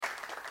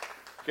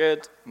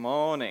Good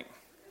morning.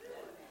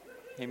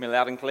 Hear me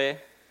loud and clear?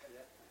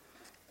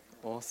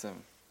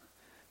 Awesome.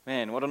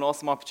 Man, what an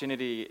awesome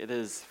opportunity it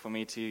is for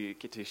me to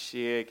get to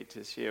share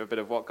a bit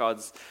of what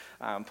God's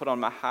put on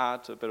my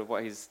heart, a bit of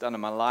what He's done in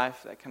my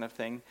life, that kind of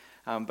thing.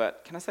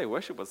 But can I say,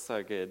 worship was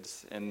so good,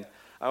 and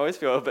I always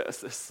feel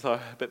a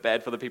bit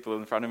bad for the people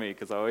in front of me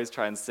because I always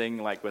try and sing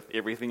like with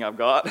everything I've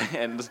got,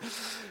 and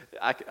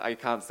I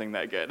can't sing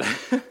that good.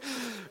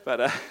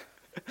 But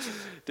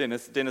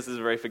Dennis is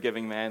a very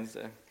forgiving man,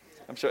 so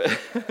I'm sure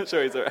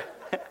he's all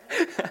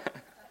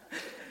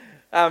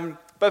right.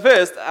 But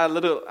first, I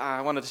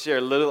wanted to share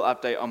a little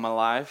update on my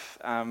life.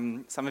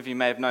 Some of you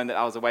may have known that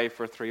I was away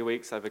for 3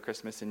 weeks over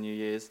Christmas and New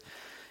Year's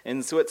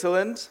in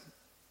Switzerland.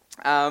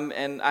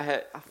 And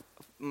I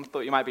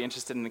thought you might be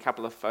interested in a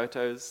couple of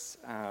photos.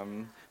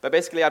 But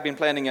basically, I'd been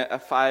planning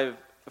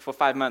for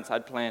 5 months,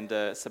 I'd planned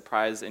a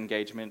surprise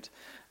engagement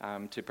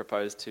to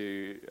propose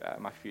to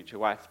my future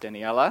wife,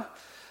 Daniela.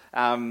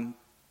 And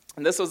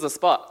this was the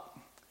spot.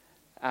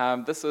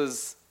 This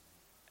was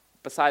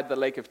beside the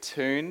Lake of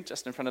Thun,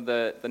 just in front of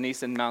the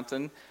Nissen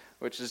Mountain,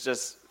 which is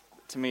just,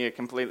 to me, a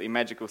completely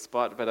magical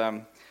spot. But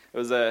it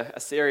was a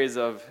series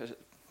of,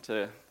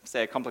 to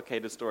say a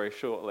complicated story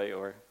shortly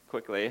or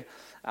quickly,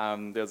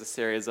 there was a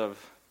series of,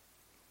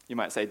 you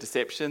might say,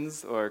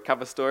 deceptions or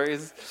cover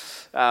stories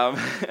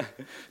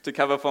to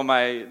cover for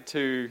my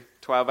 2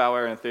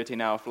 12-hour and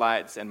 13-hour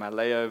flights and my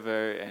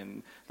layover,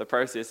 and the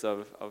process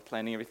of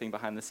planning everything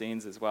behind the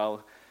scenes as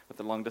well. With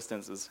the long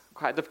distance was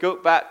quite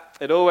difficult, but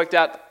it all worked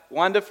out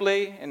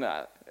wonderfully, and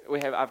I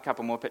have a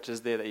couple more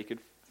pictures there that you could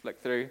flick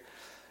through.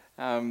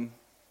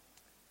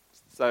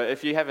 So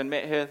if you haven't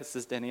met her, this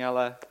is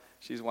Daniela.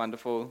 She's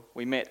wonderful.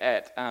 We met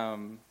at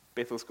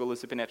Bethel School of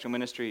Supernatural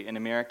Ministry in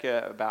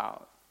America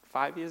about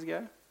 5 years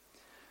ago.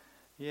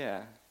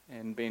 Yeah,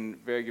 and been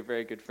very good,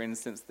 very good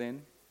friends since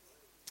then.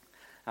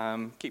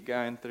 Keep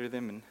going through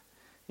them, and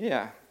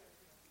yeah,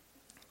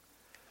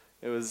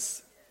 it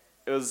was,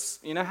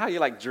 you know how you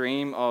like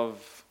dream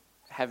of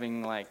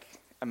having like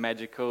a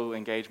magical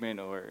engagement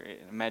or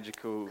a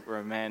magical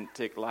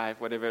romantic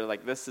life, whatever,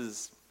 like this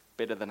is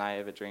better than I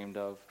ever dreamed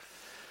of.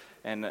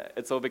 And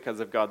it's all because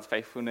of God's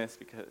faithfulness,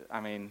 because,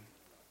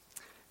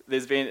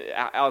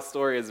 our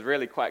story is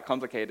really quite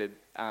complicated,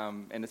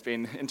 and it's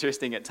been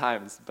interesting at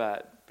times,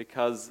 but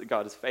because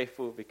God is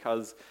faithful,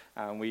 because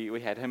we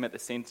had Him at the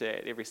center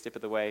at every step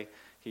of the way,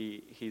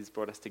 He's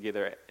brought us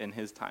together in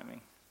His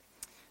timing.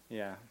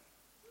 Yeah.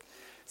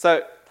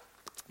 So,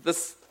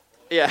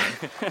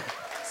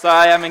 so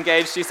I am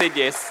engaged. She said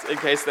yes, in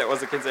case that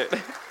was a concern.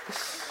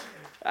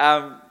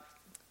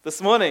 This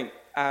morning,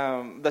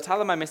 the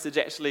title of my message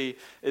actually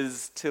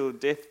is "Till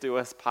Death Do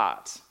Us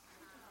Part."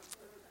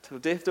 Till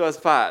death do us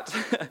part.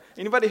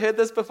 Anybody heard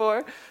this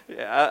before?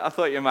 Yeah, I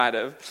thought you might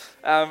have.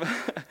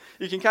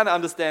 You can kind of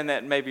understand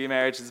that maybe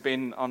marriage has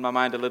been on my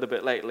mind a little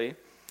bit lately.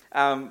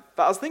 But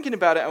I was thinking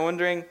about it and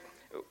wondering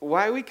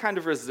why we kind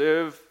of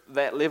reserve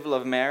that level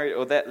of marriage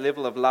or that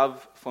level of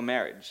love for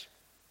marriage.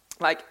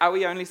 Like, are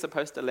we only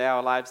supposed to lay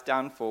our lives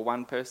down for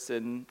one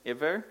person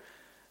ever?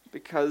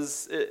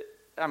 Because,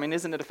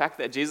 isn't it a fact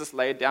that Jesus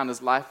laid down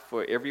His life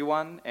for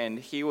everyone, and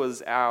He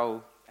was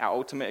our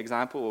ultimate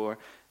example, or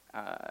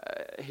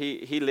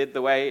he led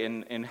the way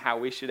in how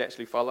we should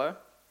actually follow?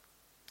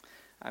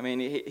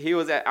 He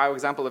was our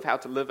example of how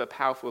to live a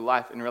powerful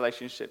life in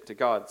relationship to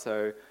God,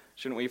 so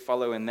shouldn't we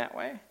follow in that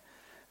way?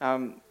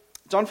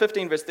 John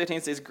 15 verse 13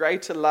 says,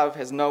 "Greater love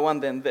has no one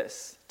than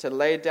this, to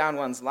lay down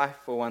one's life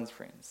for one's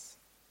friends."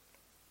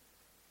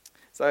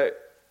 So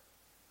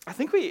I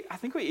think we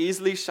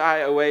easily shy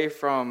away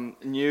from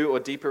new or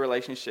deeper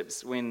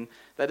relationships when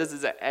that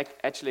is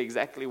actually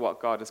exactly what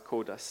God has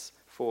called us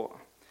for,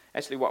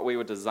 actually what we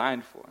were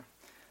designed for.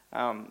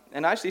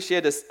 And I actually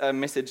shared a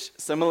message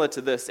similar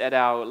to this at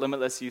our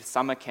Limitless Youth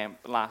Summer Camp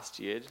last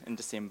year in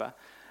December.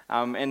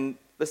 And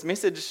this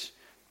message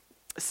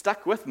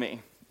stuck with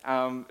me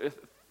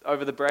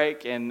over the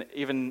break and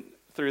even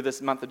through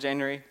this month of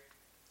January.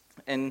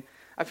 And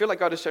I feel like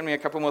God has shown me a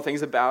couple more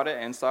things about it,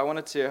 and so I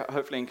wanted to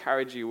hopefully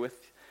encourage you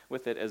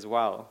with it as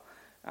well.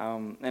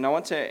 And I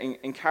want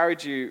to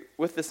encourage you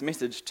with this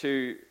message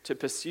to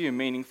pursue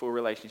meaningful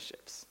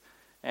relationships,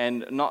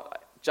 and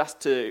not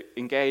just to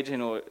engage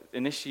in or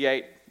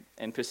initiate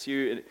and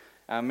pursue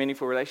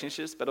meaningful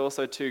relationships, but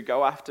also to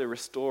go after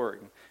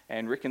restoring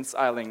and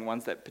reconciling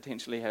ones that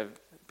potentially have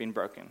been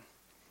broken.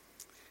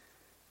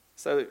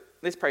 So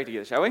let's pray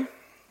together, shall we?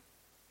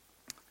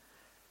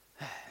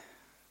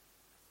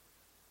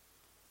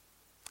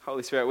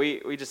 Holy Spirit,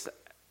 we just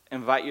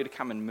invite you to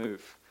come and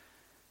move.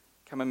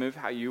 Come and move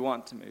how you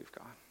want to move,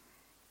 God.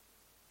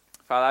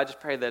 Father, I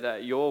just pray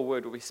that your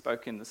word will be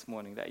spoken this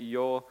morning, that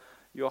your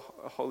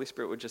Holy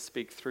Spirit would just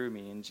speak through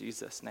me in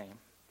Jesus' name.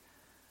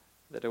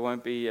 That it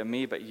won't be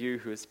me but you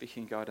who is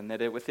speaking, God, and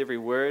that with every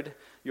word,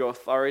 your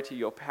authority,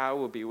 your power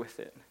will be with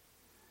it.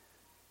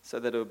 So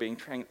that it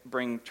will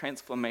bring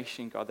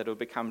transformation, God, that it will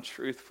become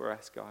truth for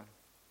us, God.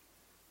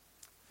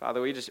 Father,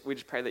 we just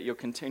pray that you'll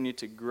continue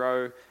to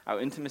grow our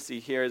intimacy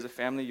here as a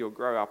family. You'll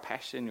grow our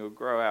passion. You'll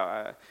grow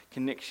our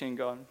connection,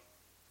 God.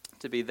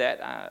 to be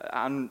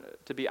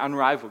to be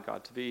unrivaled,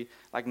 God, to be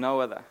like no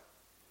other.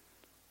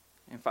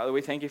 And Father,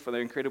 we thank you for the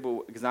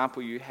incredible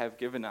example you have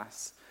given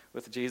us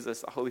with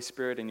Jesus, the Holy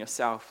Spirit, and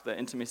yourself, the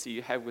intimacy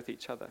you have with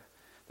each other,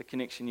 the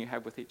connection you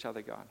have with each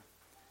other, God.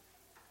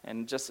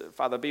 And just,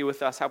 Father, be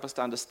with us, help us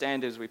to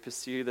understand as we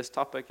pursue this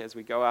topic, as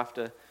we go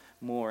after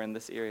more in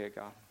this area,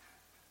 God.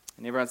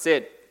 And everyone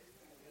said,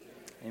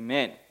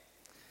 Amen.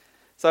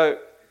 So,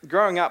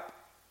 growing up,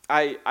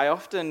 I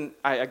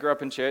grew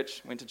up in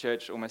church, went to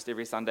church almost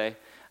every Sunday,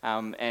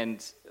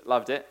 and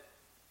loved it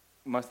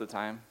most of the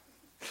time.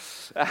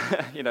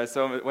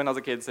 So when I was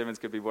a kid, sermons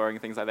could be boring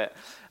and things like that.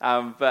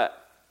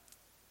 But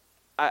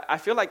I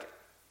feel like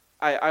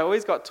I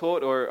always got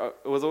taught, or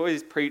it was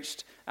always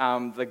preached,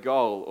 the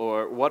goal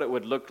or what it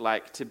would look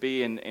like to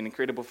be in an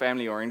incredible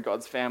family or in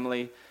God's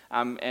family.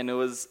 And it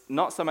was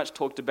not so much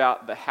talked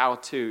about the how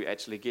to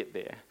actually get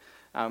there.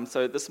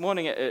 So this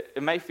morning,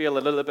 it may feel a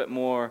little bit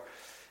more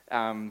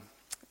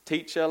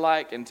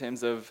teacher-like in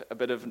terms of a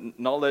bit of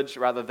knowledge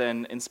rather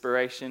than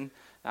inspiration.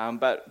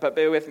 But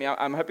bear with me.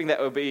 I'm hoping that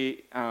will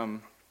be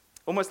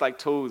almost like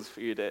tools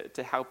for you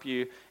to help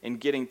you in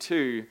getting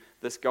to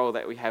this goal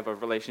that we have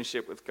of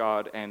relationship with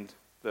God and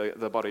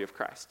the body of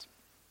Christ.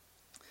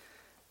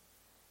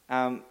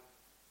 So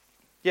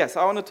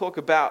I want to talk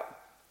about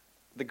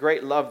the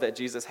great love that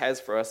Jesus has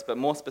for us, but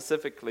more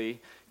specifically,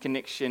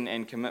 connection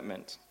and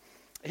commitment.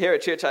 Here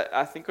at church,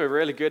 I think we're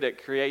really good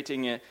at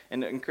creating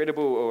an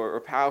incredible or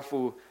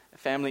powerful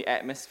family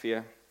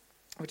atmosphere,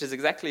 which is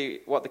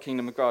exactly what the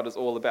kingdom of God is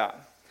all about.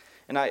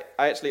 And I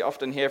actually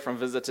often hear from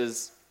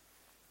visitors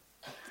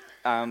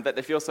that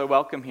they feel so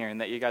welcome here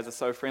and that you guys are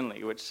so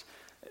friendly, which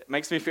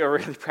makes me feel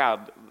really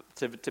proud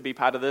to be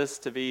part of this,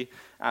 to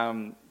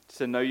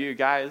know you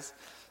guys,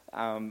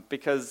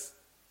 because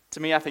to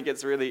me I think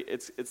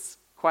it's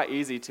quite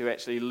easy to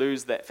actually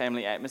lose that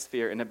family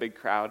atmosphere in a big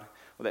crowd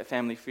or that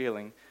family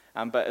feeling.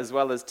 But as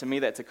well as, to me,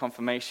 that's a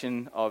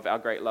confirmation of our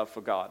great love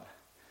for God.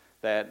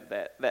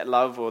 That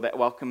love or that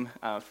welcome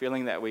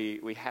feeling that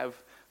we have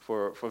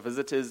for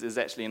visitors is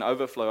actually an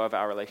overflow of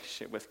our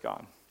relationship with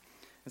God.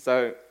 And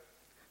so,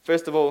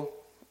 first of all,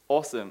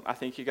 awesome. I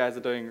think you guys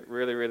are doing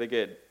really, really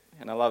good,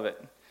 and I love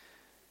it.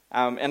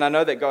 And I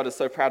know that God is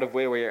so proud of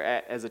where we are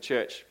at as a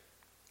church.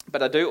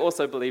 But I do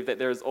also believe that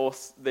there is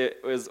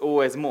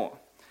always more.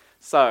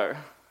 So,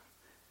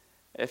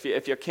 if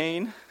you're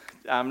keen,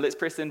 let's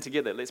press in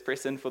together. Let's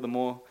press in for the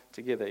more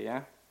together,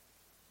 yeah?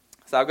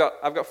 So I've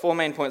got 4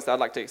 main points that I'd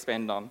like to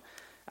expand on.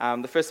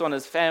 The first one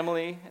is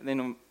family, and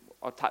then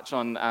I'll touch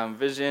on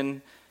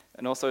vision,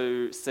 and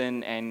also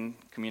sin and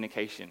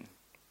communication.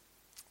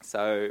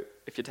 So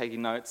if you're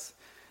taking notes,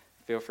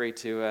 feel free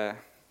to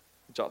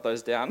jot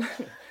those down.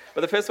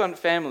 But the first one,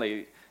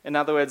 family. In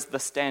other words, the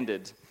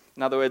standard.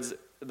 In other words,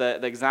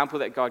 the example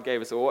that God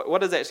gave us. Or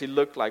what does it actually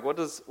look like? What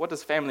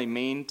does family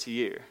mean to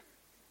you?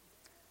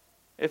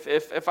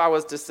 If I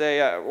was to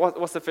say,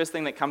 what's the first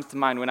thing that comes to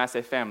mind when I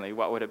say family,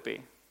 what would it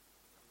be?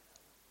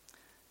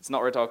 It's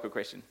not a rhetorical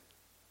question.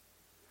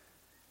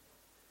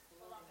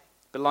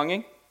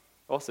 Belonging?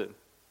 Awesome.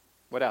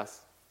 What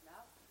else?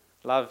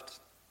 Loved.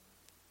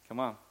 Come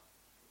on.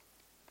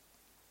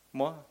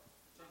 More?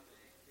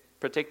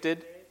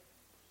 Protected?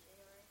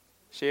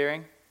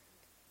 Sharing?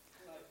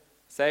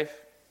 Safe?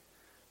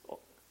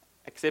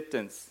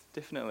 Acceptance,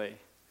 definitely.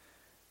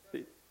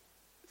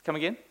 Come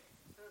again?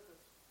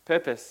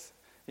 Purpose.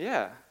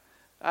 Yeah,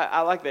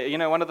 I like that.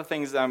 One of the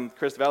things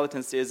Chris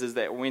Vallotton says is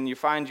that when you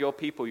find your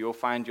people, you'll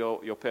find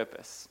your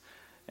purpose.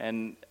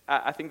 And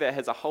I think that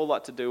has a whole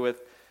lot to do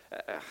with,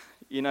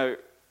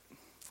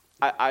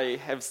 I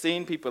have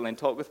seen people and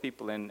talked with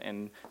people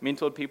and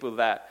mentored people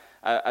that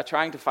are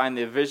trying to find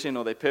their vision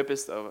or their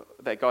purpose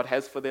that God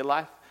has for their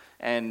life,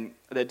 and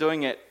they're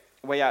doing it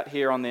way out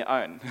here on their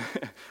own,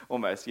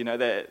 almost,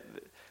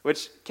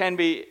 which can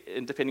be,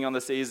 depending on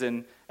the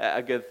season,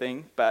 a good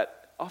thing, but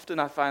often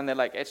I find that,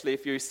 actually,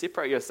 if you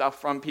separate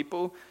yourself from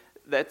people,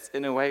 that's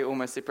in a way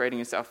almost separating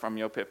yourself from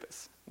your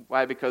purpose.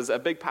 Why? Because a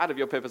big part of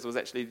your purpose was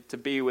actually to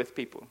be with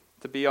people,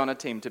 to be on a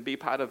team, to be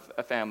part of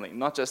a family,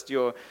 not just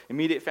your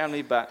immediate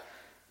family, but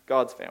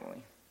God's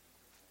family.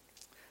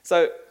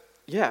 So,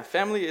 yeah,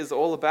 family is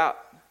all about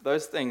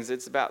those things.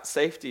 It's about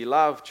safety,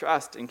 love,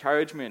 trust,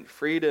 encouragement,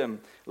 freedom,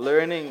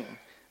 learning,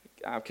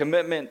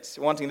 commitment,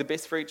 wanting the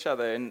best for each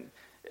other, and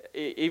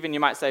even you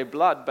might say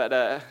blood,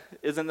 but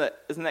isn't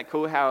that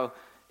cool how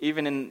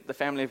even in the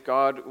family of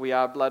God, we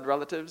are blood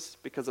relatives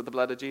because of the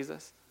blood of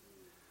Jesus?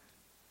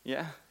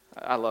 Yeah,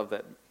 I love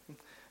that.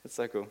 It's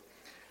so cool.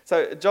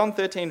 So John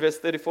 13, verse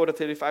 34 to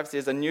 35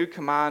 says, "A new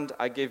command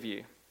I give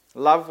you.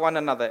 Love one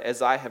another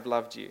as I have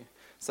loved you.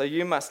 So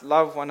you must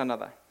love one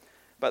another.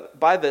 But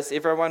by this,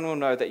 everyone will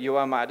know that you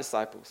are my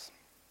disciples,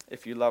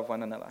 if you love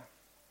one another."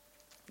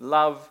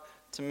 Love,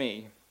 to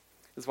me,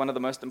 is one of the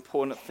most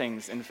important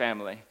things in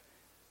family.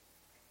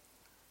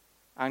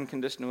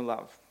 Unconditional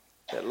love.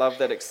 That love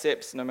that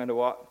accepts no matter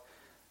what,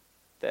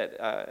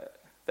 that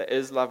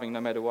is loving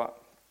no matter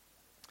what.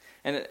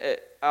 And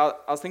I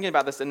was thinking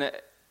about this, and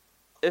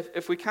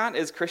if we can't,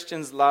 as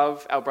Christians,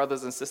 love our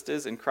brothers and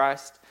sisters in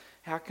Christ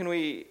how can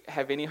we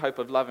have any hope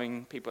of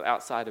loving people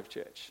outside of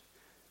church?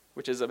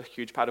 Which is a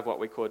huge part of what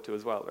we're called to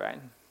as well, right?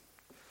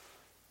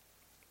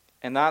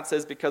 And the answer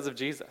is because of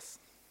Jesus.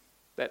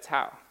 That's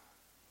how.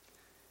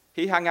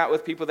 He hung out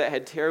with people that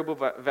had terrible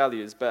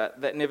values, but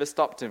that never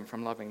stopped him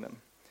from loving them.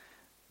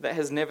 That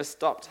has never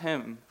stopped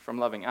him from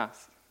loving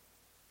us.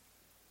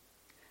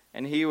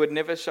 And he would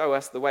never show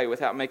us the way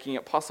without making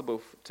it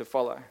possible to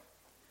follow.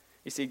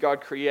 You see,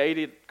 God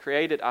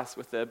created us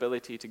with the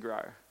ability to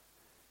grow,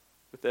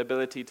 with the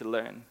ability to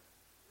learn.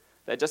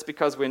 That just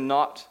because we're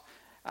not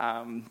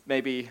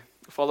maybe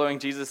following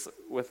Jesus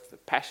with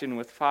passion,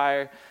 with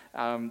fire,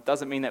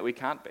 doesn't mean that we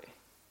can't be.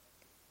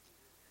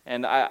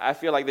 And I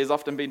feel like there's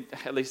often been,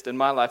 at least in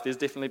my life, there's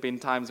definitely been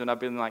times when I've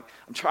been like,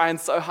 I'm trying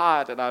so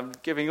hard and I'm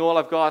giving all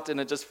I've got,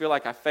 and I just feel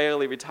like I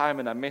fail every time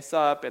and I mess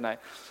up and I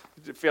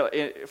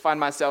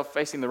find myself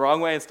facing the wrong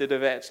way instead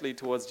of actually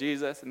towards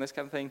Jesus and this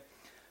kind of thing.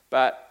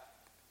 But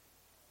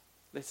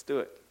let's do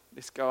it.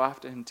 Let's go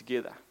after him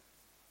together.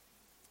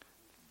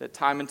 That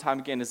time and time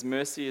again, his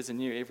mercy is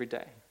anew every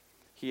day.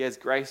 He has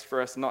grace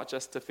for us, not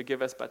just to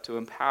forgive us, but to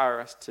empower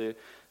us to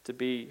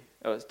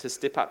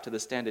step up to the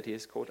standard he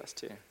has called us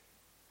to.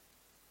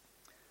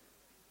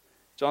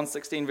 John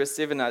 16 verse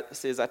 7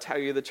 says, I tell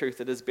you the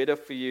truth, it is better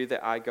for you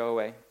that I go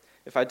away.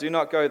 If I do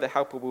not go, the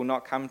helper will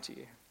not come to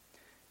you.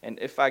 And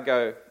if I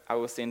go, I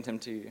will send him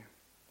to you.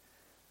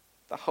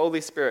 The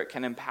Holy Spirit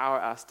can empower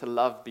us to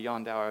love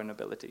beyond our own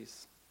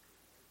abilities.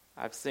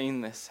 I've seen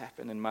this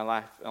happen in my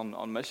life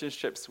on mission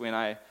trips when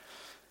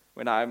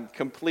I'm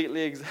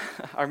completely...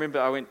 I remember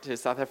I went to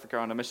South Africa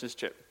on a missions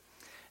trip,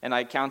 and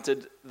I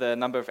counted the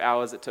number of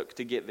hours it took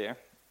to get there.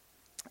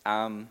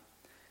 And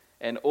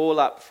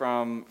all up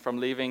from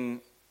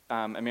leaving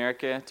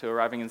America to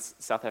arriving in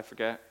South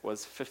Africa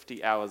was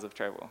 50 hours of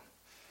travel.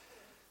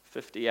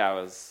 50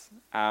 hours.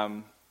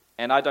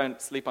 And I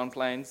don't sleep on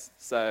planes,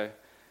 so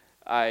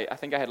I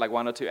think I had like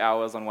 1 or 2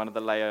 hours on one of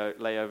the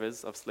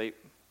layovers of sleep.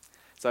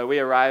 So we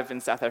arrive in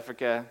South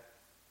Africa,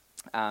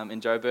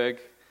 in Joburg,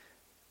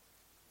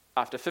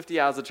 after 50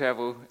 hours of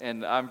travel,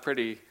 and I'm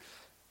pretty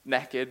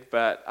knackered,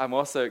 but I'm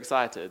also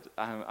excited.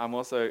 I'm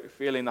also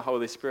feeling the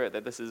Holy Spirit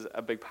that this is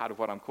a big part of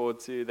what I'm called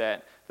to,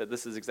 that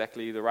this is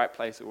exactly the right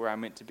place where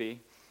I'm meant to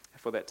be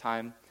for that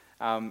time.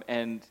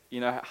 And,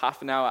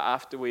 half an hour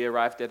after we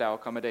arrived at our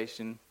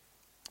accommodation,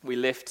 we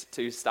left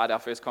to start our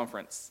first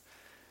conference.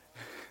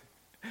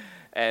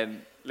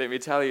 And let me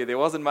tell you, there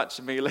wasn't much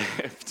of me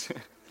left.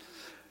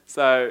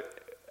 So,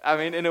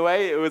 in a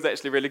way, it was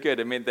actually really good.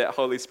 It meant that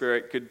Holy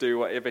Spirit could do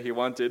whatever he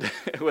wanted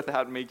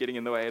without me getting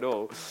in the way at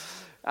all.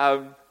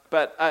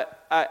 But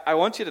I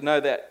want you to know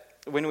that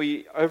when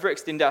we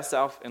overextend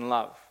ourselves in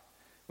love,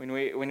 when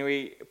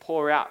we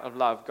pour out of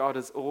love, God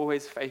is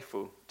always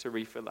faithful to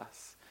refill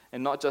us.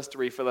 And not just to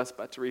refill us,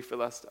 but to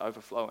refill us to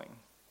overflowing.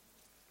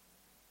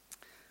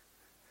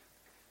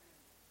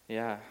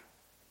 Yeah,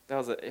 that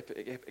was an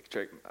epic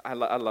trip. I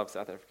love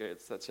South Africa.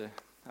 It's such a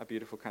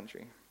beautiful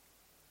country.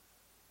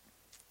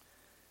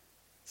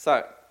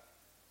 So,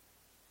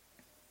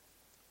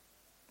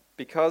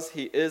 because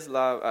he is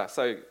love,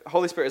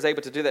 Holy Spirit is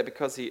able to do that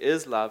because he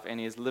is love and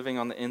he is living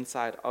on the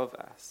inside of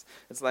us.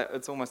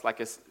 It's almost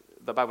like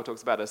the Bible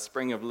talks about a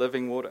spring of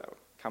living water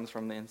comes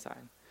from the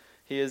inside.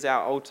 He is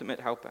our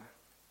ultimate helper.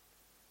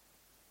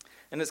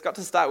 And it's got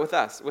to start with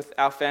us, with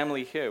our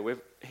family here.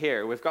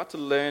 We've got to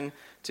learn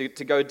to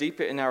go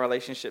deeper in our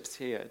relationships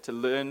here.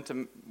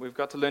 We've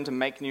got to learn to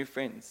make new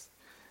friends,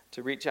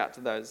 to reach out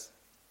to those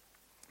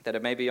that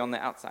are maybe on the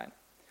outside.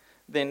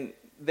 Then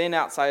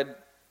outside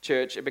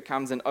church, it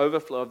becomes an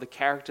overflow of the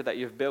character that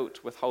you've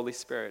built with Holy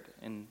Spirit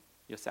in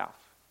yourself.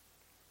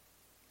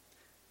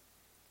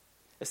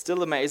 It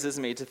still amazes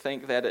me to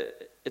think that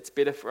it's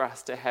better for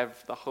us to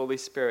have the Holy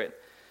Spirit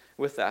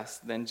with us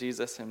than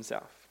Jesus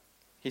himself.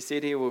 He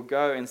said he will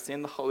go and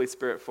send the Holy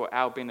Spirit for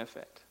our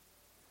benefit.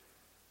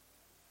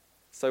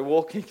 So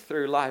walking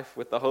through life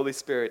with the Holy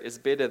Spirit is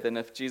better than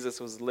if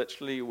Jesus was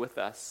literally with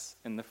us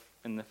in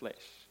the flesh.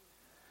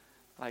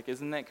 Like,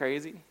 isn't that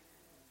crazy?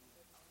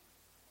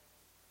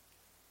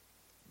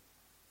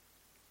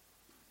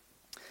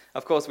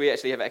 Of course, we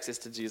actually have access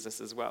to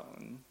Jesus as well,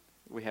 and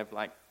we have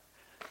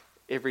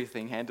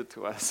everything handed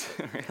to us.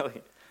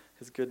 Really,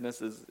 his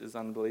goodness is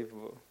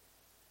unbelievable.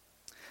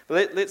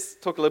 But let's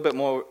talk a little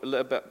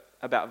bit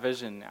about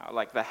vision now,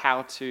 like the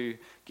how to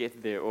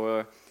get there.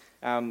 Or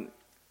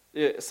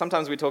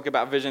sometimes we talk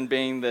about vision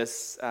being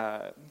this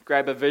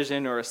grab a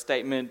vision or a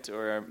statement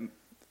or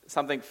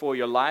something for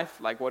your life,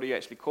 like what are you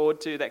actually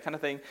called to, that kind of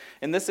thing.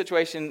 In this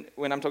situation,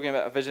 when I'm talking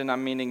about a vision,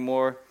 I'm meaning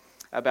more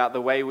about the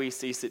way we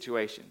see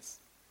situations.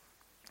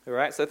 All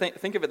right, so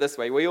think of it this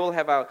way. We all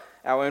have our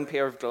own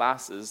pair of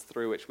glasses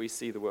through which we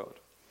see the world.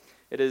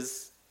 Through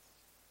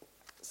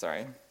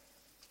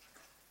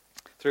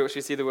which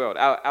we see the world.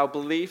 Our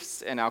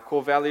beliefs and our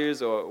core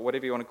values, or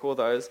whatever you want to call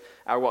those,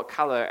 are what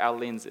color our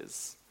lens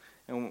is.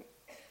 And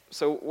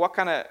so what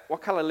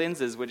color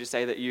lenses would you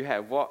say that you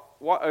have?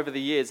 What over the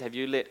years have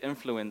you let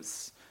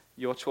influence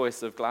your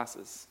choice of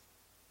glasses?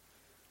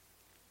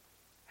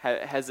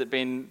 Has it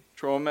been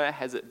trauma?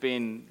 Has it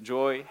been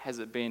joy? Has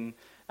it been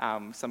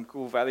some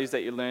cool values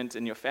that you learned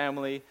in your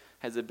family?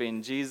 Has it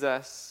been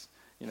Jesus?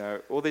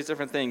 All these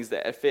different things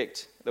that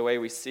affect the way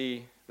we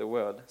see the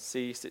world,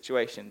 see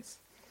situations.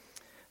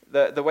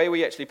 The way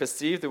we actually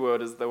perceive the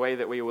world is the way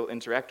that we will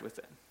interact with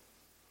it.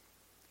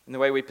 And the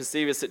way we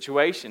perceive a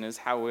situation is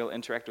how we'll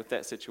interact with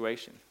that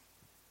situation.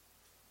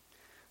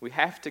 We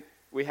have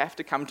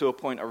to come to a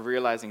point of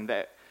realizing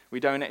that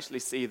we don't actually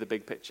see the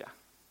big picture.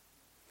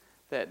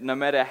 That no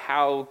matter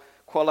how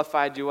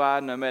qualified you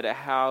are, no matter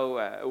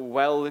how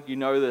well you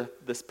know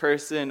this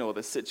person or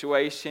the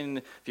situation,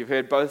 if you've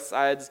heard both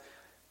sides,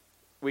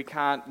 we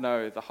can't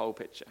know the whole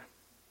picture.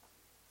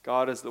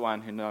 God is the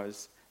one who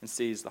knows and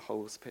sees the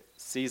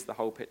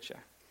whole picture.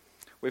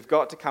 We've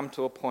got to come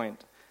to a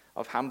point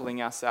of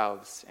humbling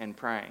ourselves and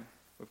praying.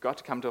 We've got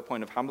to come to a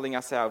point of humbling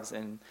ourselves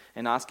and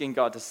asking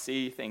God to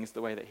see things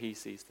the way that He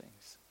sees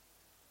things.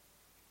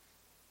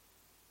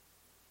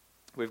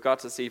 We've got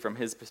to see from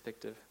His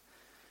perspective.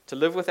 To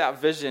live without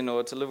vision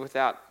or to live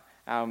without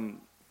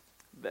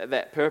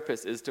that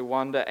purpose is to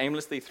wander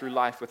aimlessly through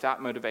life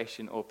without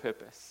motivation or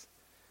purpose.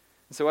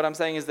 And so what I'm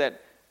saying is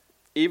that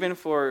even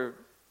for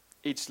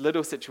each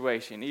little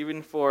situation,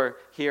 even for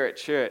here at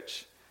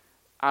church,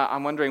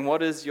 I'm wondering,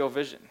 what is your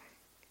vision?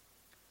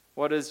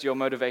 What is your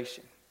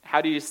motivation?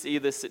 How do you see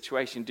this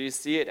situation? Do you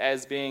see it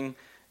as being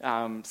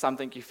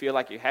something you feel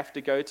like you have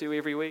to go to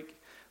every week?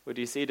 Or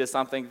do you see it as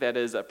something that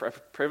is a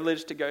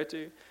privilege to go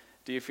to?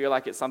 Do you feel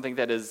like it's something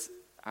that is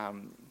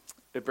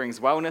it brings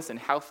wellness and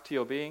health to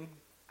your being?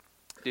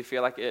 Do you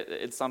feel like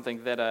it's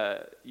something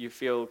that you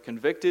feel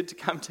convicted to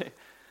come to?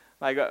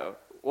 Like,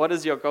 what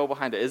is your goal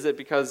behind it? Is it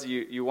because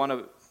you want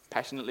to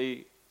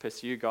passionately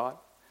pursue God,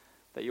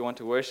 that you want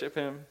to worship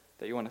Him,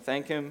 that you want to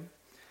thank Him?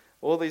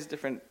 All these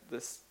different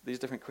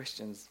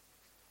questions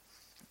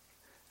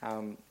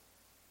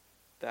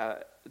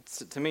that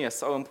to me are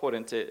so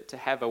important to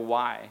have a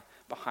why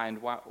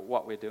behind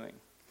what we're doing,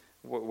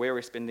 where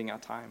we're spending our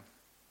time.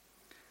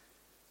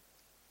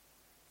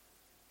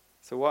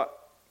 So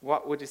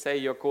what would you say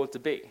you're called to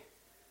be?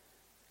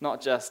 Not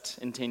just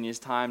in 10 years'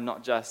 time,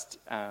 not just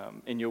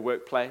in your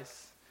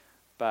workplace,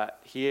 but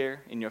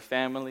here, in your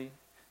family,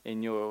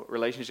 in your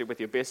relationship with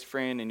your best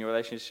friend, in your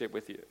relationship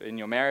in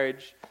your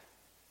marriage.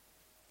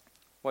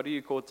 What are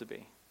you called to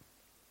be?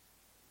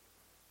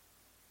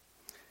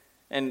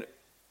 And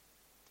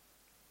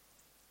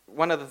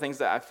one of the things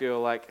that I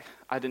feel like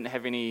I didn't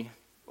have any,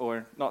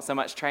 or not so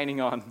much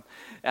training on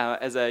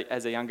as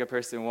a younger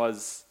person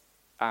was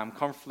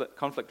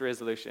conflict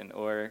resolution,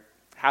 or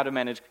how to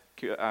manage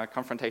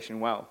confrontation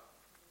well.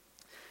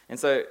 And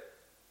so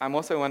I'm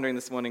also wondering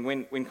this morning,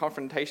 when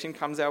confrontation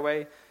comes our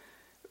way,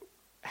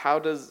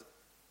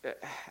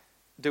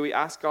 do we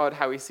ask God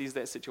how He sees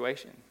that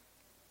situation?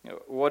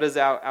 What is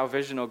our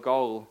vision or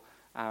goal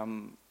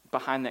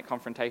behind that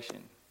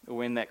confrontation,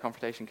 when that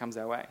confrontation comes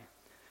our way?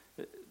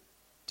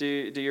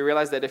 Do you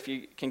realize that if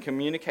you can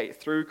communicate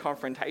through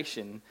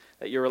confrontation,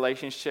 that your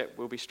relationship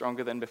will be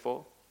stronger than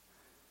before?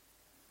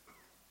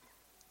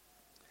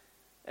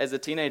 As a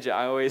teenager,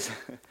 I always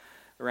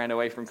ran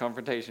away from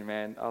confrontation,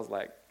 man. I was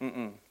like,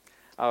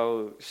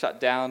 I'll shut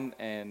down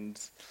and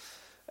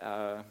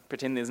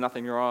pretend there's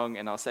nothing wrong,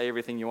 and I'll say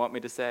everything you want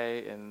me to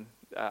say, and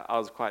I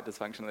was quite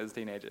dysfunctional as a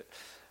teenager.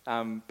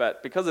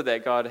 But because of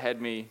that, God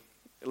had me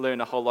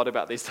learn a whole lot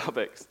about these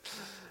topics.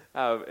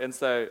 And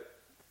so,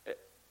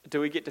 do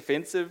we get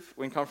defensive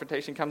when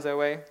confrontation comes our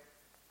way?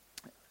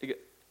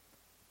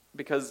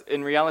 Because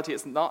in reality,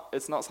 it's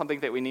not something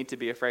that we need to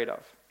be afraid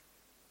of.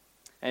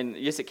 And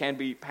yes, it can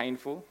be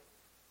painful,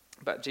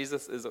 but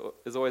Jesus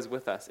is always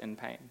with us in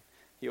pain.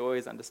 He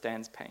always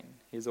understands pain.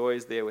 He's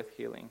always there with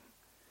healing.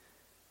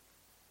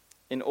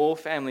 In all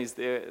families,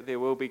 there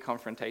will be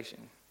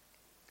confrontation.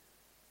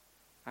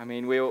 I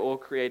mean, we were all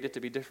created to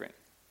be different.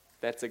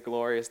 That's a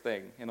glorious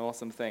thing, an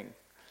awesome thing.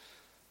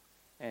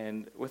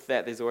 And with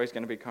that, there's always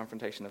going to be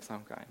confrontation of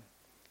some kind.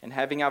 And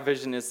having our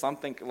vision is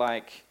something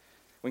like,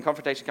 when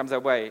confrontation comes our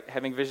way,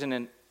 having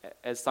vision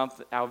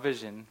our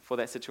vision for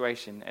that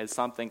situation as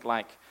something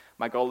like,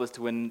 my goal is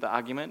to win the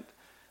argument,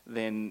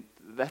 then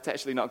that's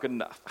actually not good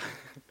enough.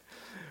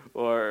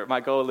 Or my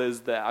goal is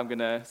that I'm going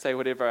to say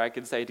whatever I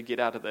can say to get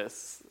out of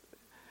this.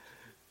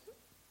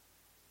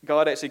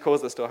 God actually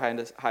calls us to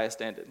a higher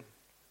standard.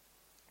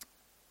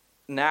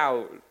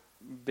 Now,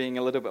 being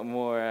a little bit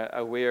more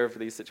aware of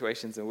these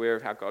situations and aware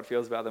of how God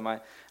feels about them, I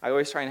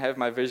always try and have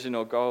my vision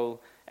or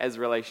goal as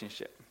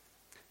relationship.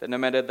 That no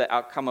matter the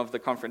outcome of the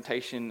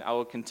confrontation, I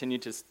will continue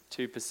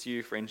to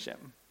pursue friendship.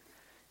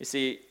 You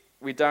see,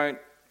 we don't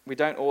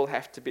all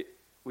have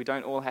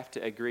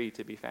to agree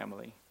to be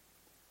family.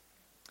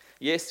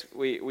 Yes,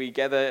 we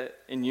gather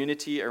in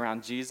unity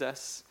around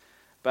Jesus,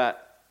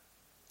 but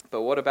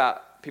what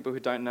about people who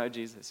don't know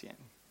Jesus yet?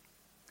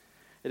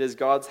 It is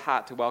God's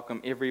heart to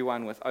welcome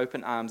everyone with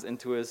open arms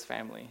into His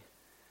family.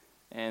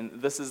 And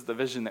this is the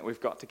vision that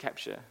we've got to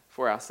capture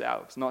for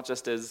ourselves, not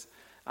just as,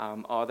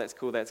 that's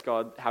cool, that's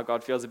God, how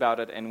God feels about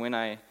it, and when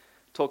I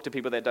talk to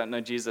people that don't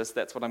know Jesus,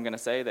 that's what I'm going to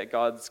say, that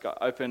God's got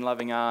open,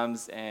 loving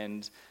arms,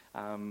 and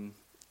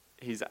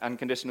His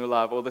unconditional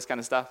love, all this kind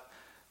of stuff,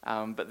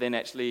 but then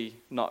actually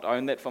not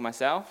own that for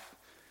myself.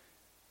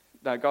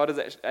 No, God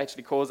has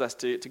actually calls us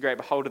to grab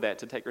a hold of that,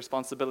 to take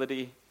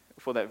responsibility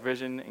for that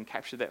vision and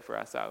capture that for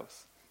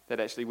ourselves. That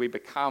actually we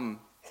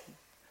become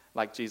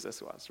like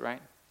Jesus was,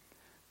 right?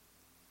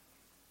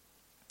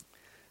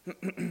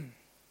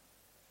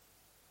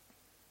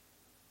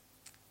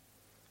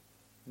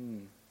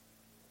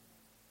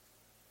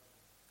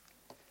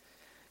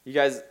 You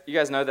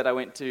guys know that I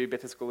went to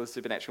Bethel School of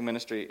Supernatural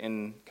Ministry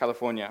in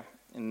California,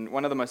 and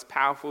one of the most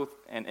powerful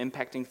and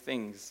impacting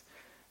things,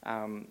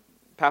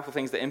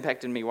 that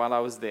impacted me while I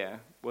was there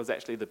was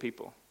actually the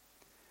people.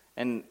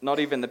 And not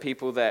even the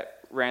people that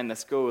ran the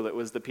school, it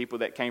was the people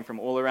that came from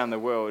all around the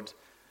world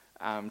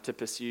to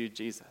pursue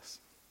Jesus.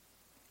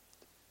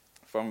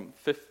 From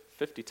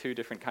 52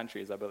 different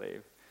countries, I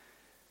believe.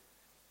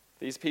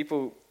 These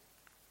people,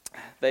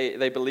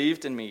 they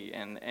believed in me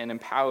and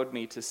empowered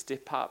me to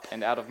step up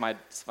and out of my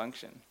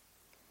dysfunction.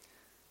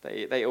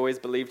 They always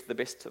believed the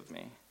best of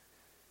me.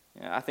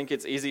 I think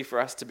it's easy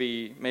for us to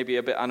be maybe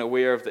a bit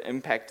unaware of the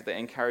impact that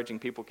encouraging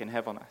people can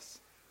have on us.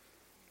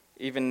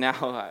 Even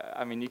now,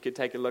 I mean, you could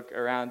take a look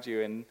around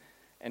you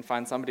and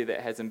find somebody that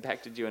has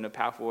impacted you in a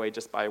powerful way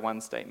just by one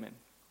statement,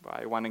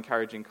 by one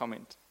encouraging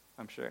comment,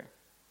 I'm sure.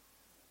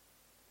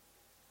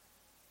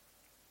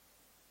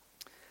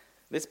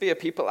 Let's be a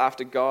people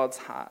after God's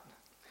heart.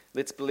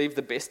 Let's believe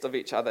the best of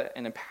each other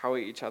and empower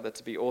each other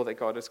to be all that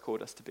God has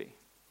called us to be.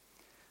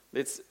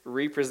 Let's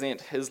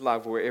represent His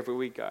love wherever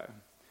we go,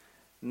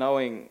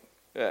 knowing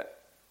that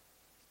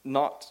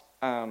not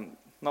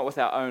with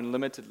our own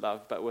limited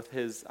love, but with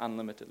His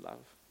unlimited love.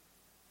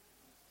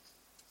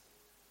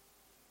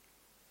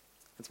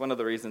 It's one of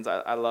the reasons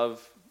I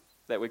love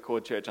that we're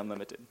called Church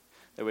Unlimited,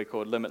 that we're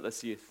called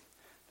Limitless Youth,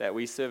 that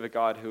we serve a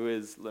God who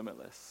is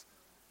limitless.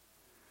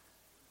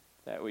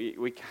 That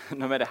we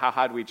no matter how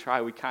hard we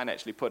try, we can't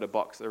actually put a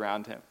box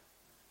around Him.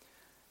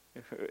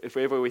 If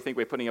ever we think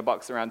we're putting a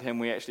box around Him,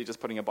 we're actually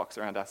just putting a box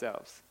around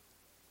ourselves.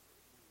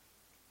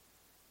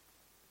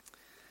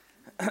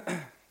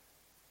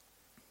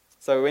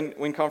 So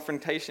when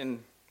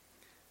confrontation,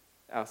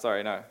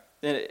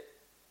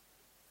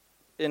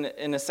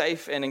 in a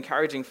safe and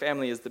encouraging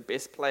family is the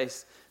best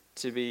place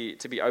to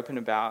be open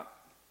about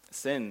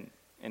sin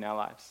in our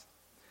lives.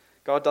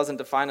 God doesn't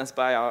define us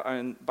by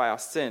our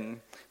sin,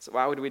 so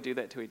why would we do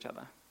that to each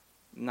other?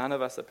 None of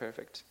us are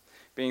perfect.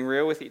 Being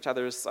real with each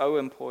other is so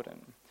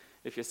important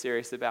if you're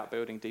serious about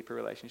building deeper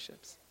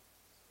relationships.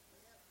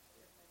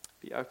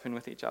 Be open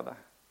with each other.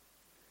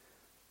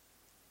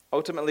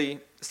 Ultimately,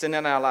 sin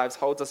in our lives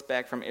holds us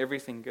back from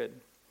everything good.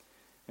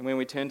 And when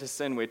we turn to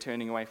sin, we're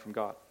turning away from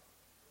God.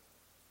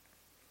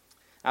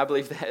 I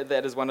believe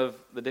that is one of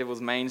the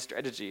devil's main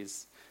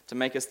strategies, to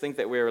make us think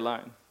that we're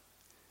alone.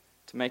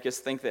 To make us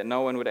think that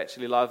no one would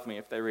actually love me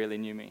if they really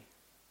knew me.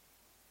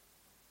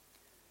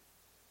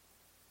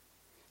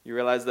 You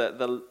realize that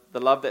the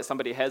love that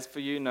somebody has for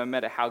you, no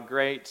matter how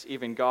great,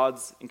 even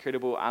God's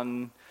incredible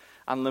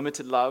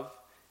unlimited love,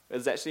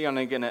 is actually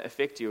only going to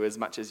affect you as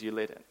much as you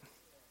let it,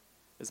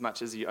 as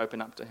much as you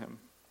open up to Him.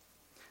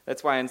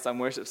 That's why in some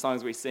worship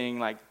songs we sing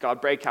like, God,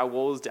 break our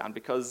walls down,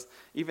 because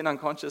even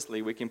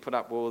unconsciously we can put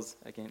up walls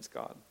against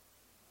God.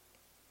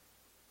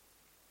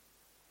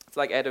 It's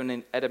like Adam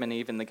and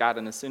Eve in the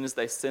garden. As soon as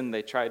they sinned,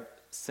 they tried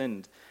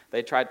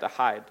to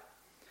hide.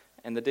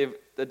 And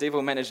the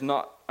devil managed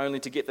not only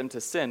to get them to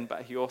sin,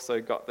 but he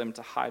also got them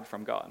to hide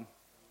from God.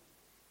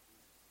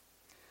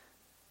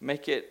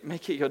 Make it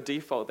your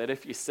default that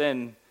if you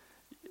sin,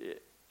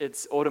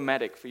 it's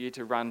automatic for you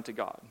to run to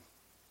God.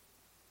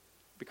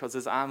 Because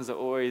His arms are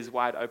always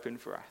wide open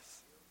for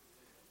us.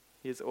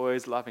 He is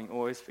always loving,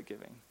 always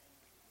forgiving.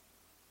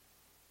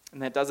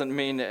 And that doesn't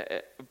mean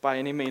by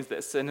any means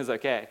that sin is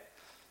okay.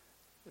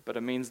 But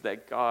it means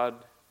that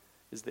God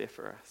is there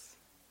for us.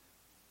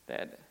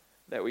 That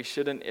we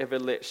shouldn't ever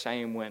let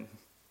shame win.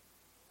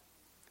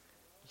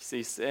 You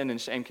see, sin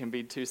and shame can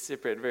be two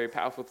separate, very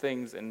powerful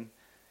things. And,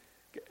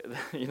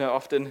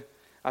 often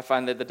I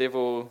find that the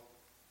devil,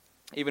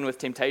 even with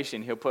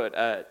temptation, he'll put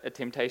a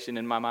temptation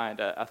in my mind,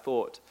 a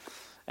thought.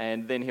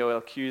 And then he'll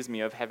accuse me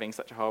of having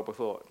such a horrible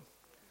thought.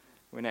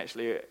 When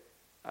actually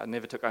I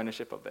never took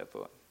ownership of that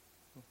thought.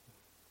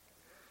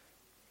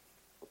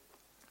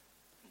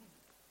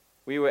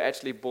 We were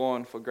actually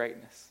born for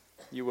greatness.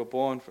 You were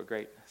born for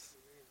greatness.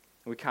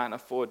 We can't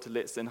afford to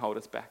let sin hold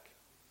us back.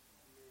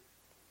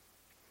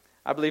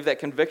 I believe that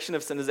conviction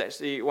of sin is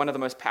actually one of the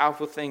most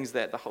powerful things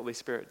that the Holy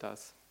Spirit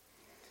does.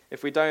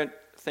 If we don't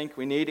think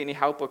we need any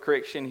help or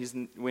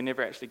correction, we're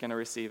never actually going to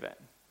receive it.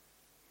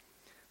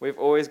 We've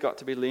always got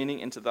to be leaning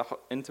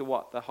into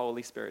what the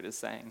Holy Spirit is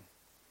saying.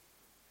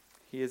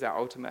 He is our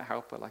ultimate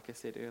helper, like I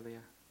said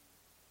earlier.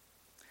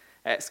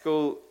 At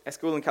school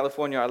in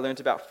California, I learned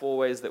about 4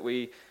 ways that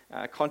we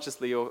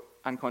consciously or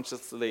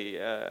unconsciously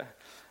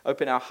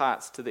open our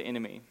hearts to the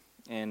enemy.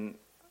 And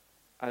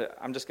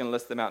I'm just going to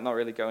list them out,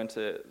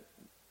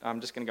 I'm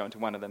just going to go into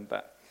one of them.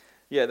 But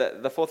yeah,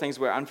 the 4 things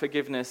were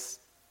unforgiveness,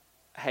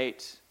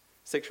 hate,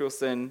 sexual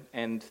sin,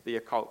 and the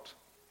occult.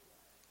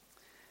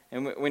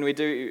 And when we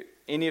do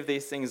any of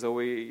these things, or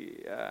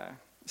we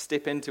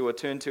step into or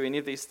turn to any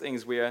of these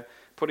things, we are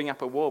putting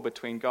up a wall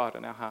between God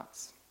and our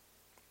hearts.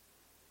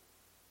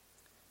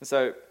 And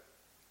so,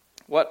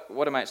 what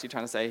am I actually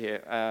trying to say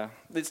here?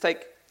 Let's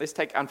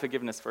take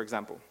unforgiveness, for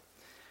example.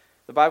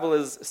 The Bible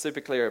is super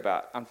clear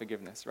about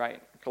unforgiveness,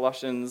 right?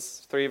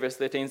 Colossians 3 verse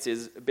 13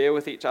 says, "Bear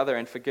with each other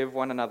and forgive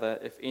one another.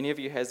 If any of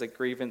you has a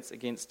grievance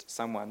against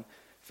someone,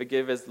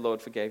 forgive as the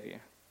Lord forgave you."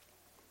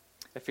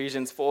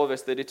 Ephesians 4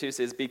 verse 32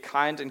 says, "Be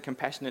kind and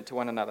compassionate to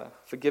one another,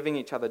 forgiving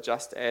each other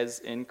just as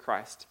in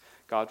Christ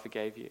God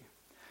forgave you."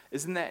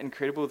 Isn't that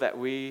incredible that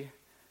we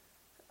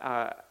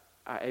are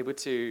able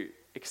to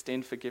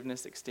extend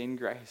forgiveness, extend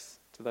grace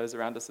to those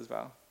around us as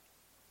well?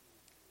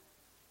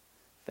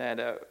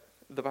 That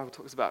the Bible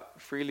talks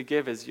about freely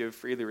give as you have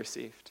freely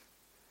received.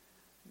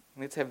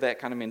 Let's have that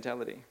kind of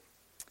mentality.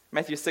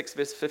 Matthew 6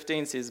 verse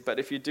 15 says, "But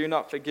if you do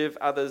not forgive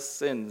others'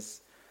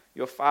 sins,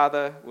 your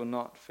Father will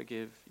not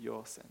forgive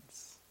your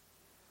sins."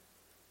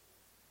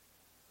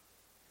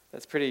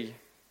 That's pretty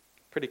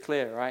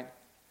clear, right?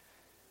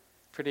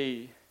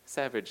 Pretty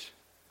savage,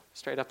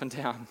 straight up and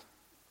down.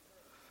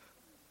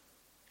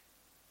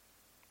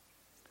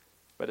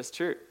 But it's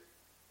true.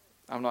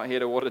 I'm not here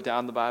to water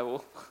down the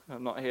Bible.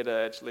 I'm not here to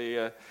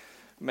actually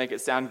make it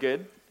sound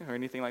good or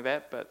anything like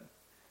that. But,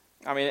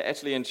 I mean,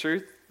 actually, in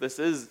truth, this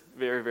is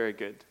very, very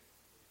good.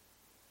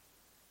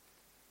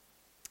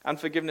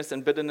 Unforgiveness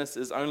and bitterness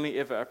is only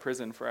ever a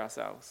prison for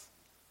ourselves.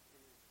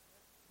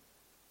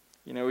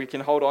 You know, we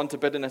can hold on to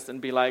bitterness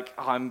and be like,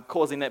 "Oh, I'm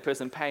causing that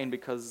person pain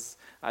because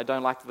I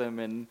don't like them,"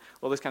 and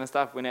all this kind of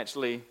stuff, when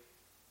actually,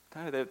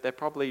 no, they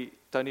probably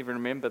don't even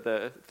remember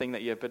the thing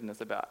that you have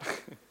bitterness about.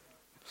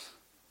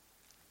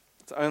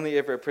 It's only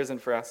ever a prison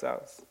for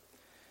ourselves.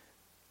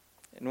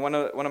 And one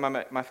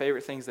of my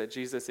favorite things that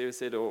Jesus ever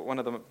said, or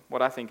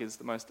what I think is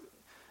the most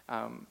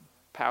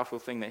powerful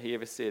thing that he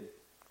ever said,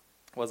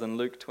 was in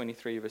Luke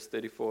 23, verse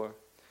 34,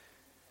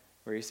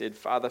 where he said,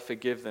 "Father,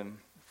 forgive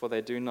them, for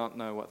they do not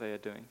know what they are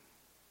doing."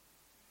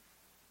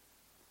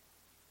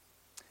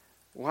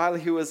 While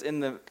he was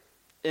in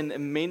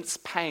immense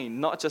pain,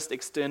 not just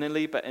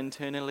externally, but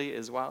internally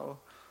as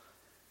well,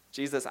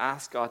 Jesus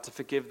asked God to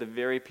forgive the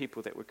very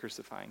people that were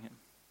crucifying him.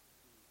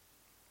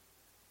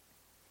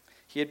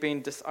 He had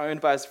been disowned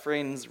by his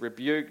friends,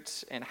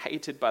 rebuked and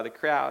hated by the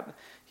crowd.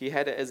 He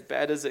had it as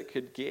bad as it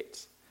could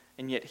get,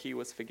 and yet he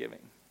was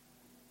forgiving.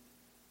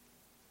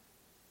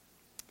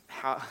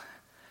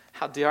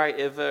 How dare I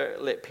ever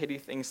let petty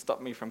things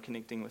stop me from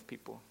connecting with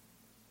people?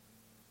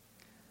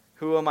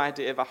 Who am I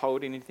to ever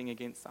hold anything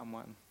against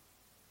someone?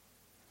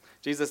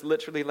 Jesus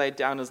literally laid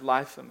down his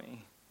life for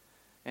me,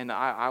 and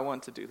I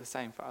want to do the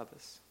same for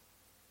others.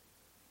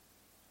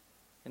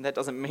 And that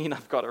doesn't mean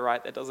I've got it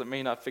right. That doesn't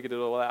mean I've figured it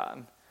all out.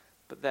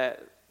 But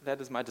that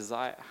is my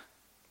desire.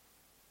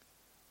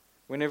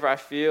 Whenever I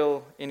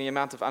feel any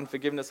amount of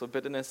unforgiveness or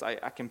bitterness,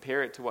 I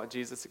compare it to what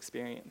Jesus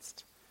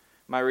experienced.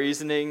 My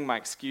reasoning, my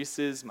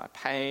excuses, my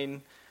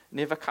pain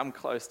never come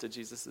close to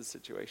Jesus'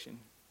 situation.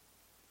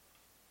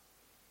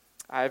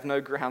 I have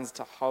no grounds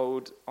to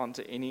hold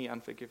onto any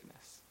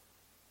unforgiveness.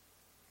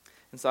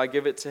 And so I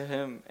give it to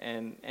him,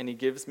 and he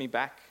gives me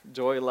back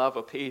joy, love,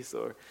 or peace,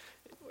 or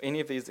any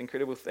of these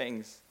incredible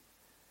things.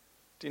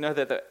 Do you know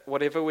that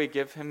whatever we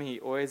give him, he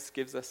always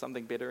gives us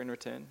something better in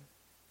return?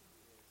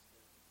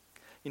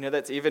 You know,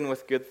 that's even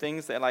with good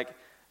things. They're like,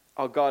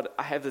 "Oh God,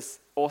 I have this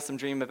awesome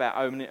dream about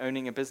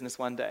owning a business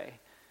one day."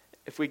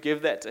 If we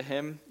give that to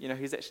him, you know,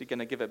 he's actually going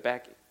to give it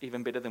back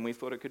even better than we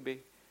thought it could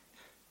be.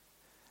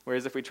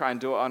 Whereas if we try and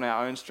do it on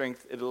our own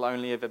strength, it'll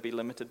only ever be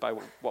limited by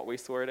what we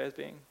saw it as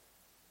being.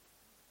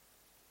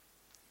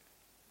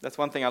 That's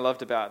one thing I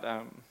loved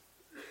about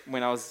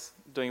when I was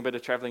doing a bit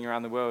of traveling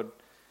around the world.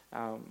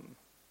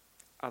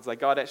 I was like,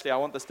 "God, actually, I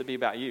want this to be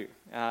about you."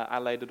 I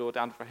laid it all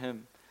down for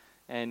him.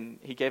 And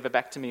he gave it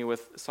back to me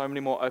with so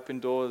many more open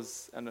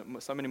doors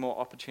and so many more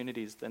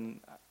opportunities than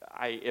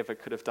I ever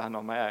could have done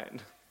on my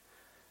own.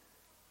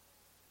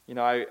 You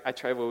know, I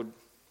traveled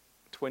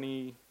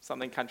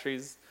 20-something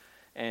countries,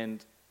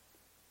 and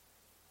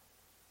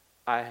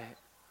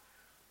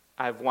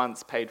I've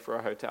once paid for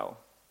a hotel.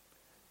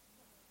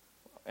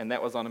 And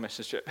that was on a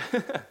mission trip.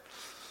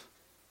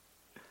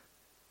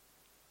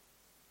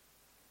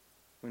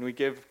 When we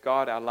give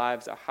God our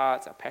lives, our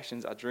hearts, our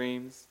passions, our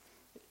dreams,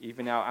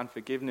 even our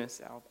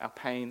unforgiveness, our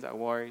pains, our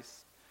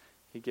worries,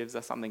 he gives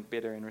us something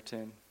better in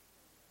return.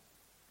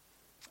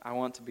 I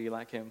want to be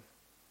like him.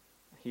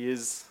 He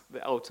is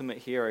the ultimate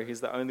hero. He's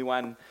the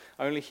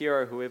only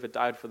hero who ever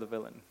died for the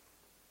villain.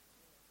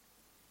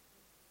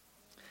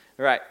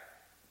 All right,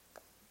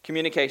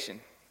 communication.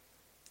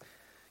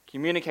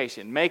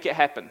 Communication, make it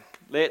happen.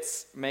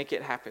 Let's make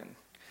it happen.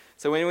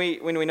 So when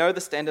we know the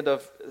standard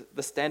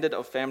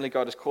of family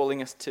God is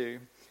calling us to,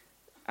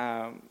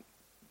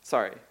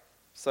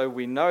 so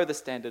we know the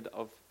standard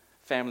of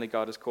family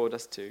God has called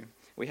us to.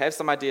 We have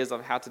some ideas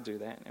of how to do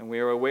that, and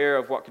we're aware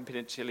of what can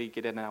potentially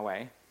get in our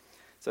way.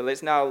 So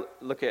let's now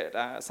look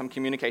at some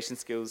communication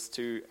skills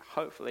to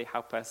hopefully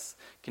help us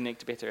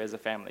connect better as a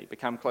family,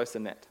 become closer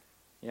knit.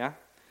 Yeah.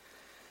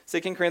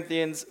 2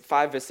 Corinthians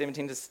 5, verse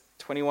 17 to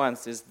 21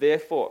 says,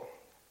 "Therefore,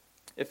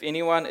 if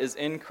anyone is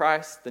in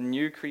Christ, the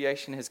new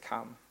creation has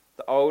come.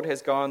 The old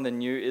has gone, the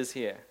new is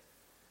here."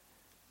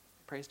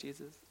 Praise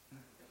Jesus.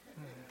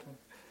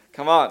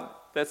 Come on,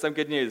 that's some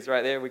good news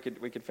right there. We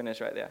could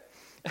finish right there.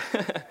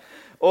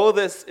 "All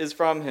this is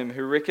from him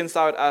who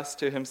reconciled us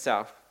to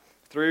himself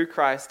through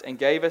Christ and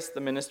gave us the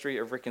ministry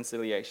of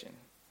reconciliation."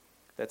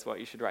 That's what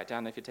you should write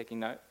down if you're taking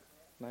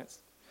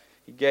notes.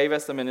 He gave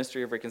us the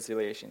ministry of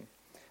reconciliation.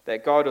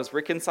 That God was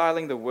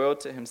reconciling the world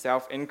to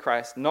himself in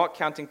Christ, not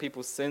counting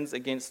people's sins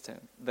against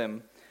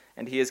them,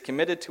 and he has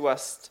committed to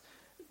us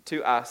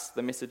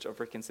the message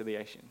of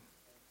reconciliation.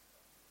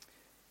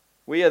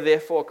 "We are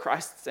therefore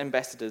Christ's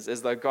ambassadors,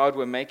 as though God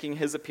were making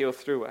his appeal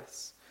through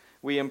us.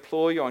 We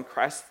implore you on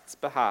Christ's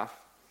behalf,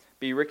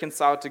 be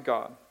reconciled to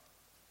God.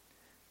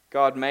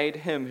 God made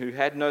him who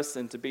had no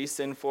sin to be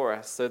sin for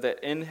us, so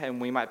that in him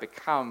we might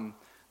become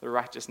the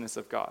righteousness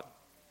of God."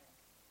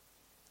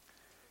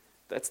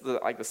 That's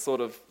the sort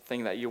of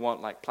thing that you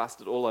want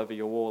plastered all over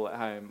your wall at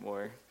home,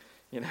 or,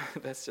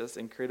 that's just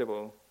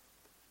incredible.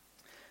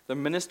 The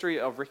ministry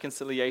of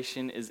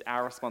reconciliation is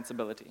our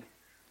responsibility.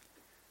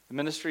 The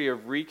ministry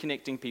of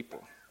reconnecting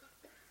people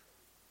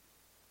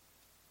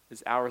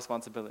is our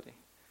responsibility.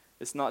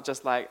 It's not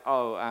just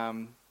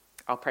I'll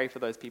pray for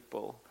those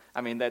people.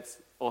 I mean,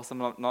 that's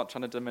awesome. I'm not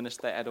trying to diminish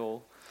that at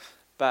all.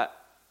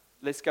 But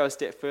let's go a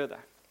step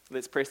further.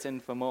 Let's press in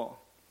for more.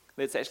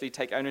 Let's actually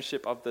take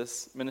ownership of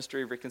this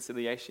ministry of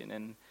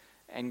reconciliation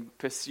and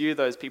pursue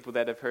those people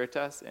that have hurt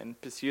us and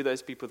pursue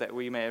those people that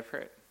we may have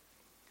hurt.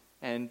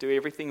 And do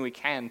everything we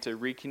can to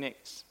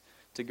reconnect,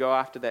 to go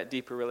after that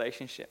deeper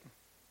relationship.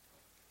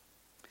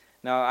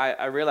 Now,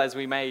 I realize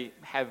we may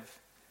have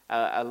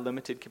a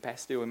limited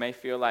capacity. We may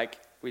feel like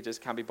we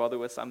just can't be bothered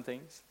with some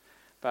things.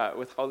 But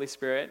with Holy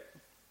Spirit,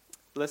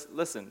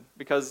 listen,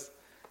 because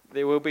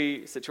there will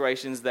be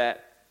situations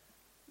that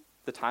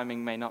the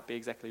timing may not be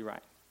exactly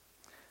right.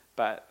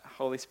 But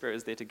Holy Spirit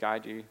is there to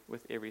guide you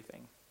with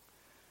everything.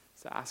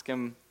 So ask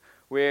him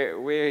where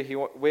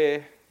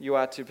you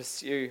are to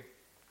pursue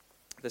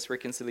this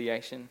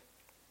reconciliation.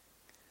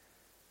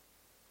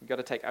 We've got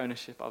to take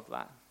ownership of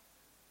that,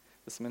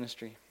 this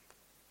ministry.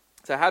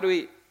 So how do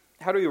we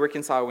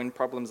reconcile when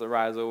problems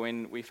arise or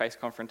when we face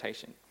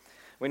confrontation?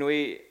 When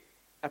we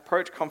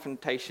approach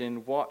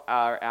confrontation, what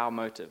are our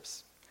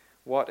motives?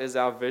 What is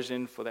our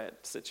vision for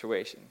that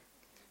situation?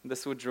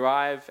 This will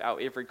drive our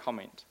every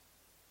comment.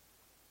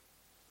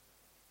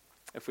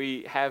 If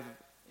we have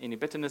any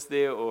bitterness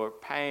there or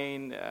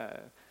pain,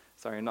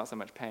 not so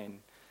much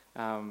pain,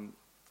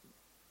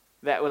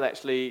 that will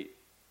actually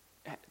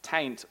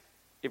taint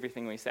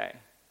everything we say.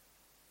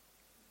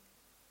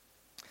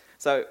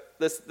 So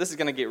this is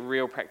going to get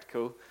real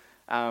practical,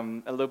 a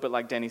little bit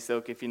like Danny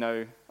Silk, if you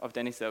know of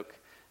Danny Silk.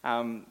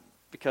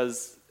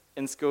 Because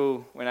in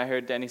school, when I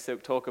heard Danny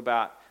Silk talk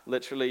about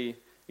literally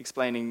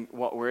explaining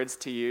what words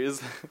to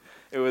use,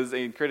 it was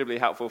incredibly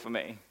helpful for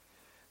me.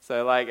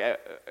 So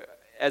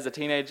as a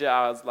teenager,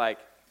 I was like,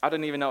 I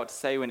don't even know what to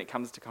say when it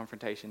comes to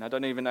confrontation. I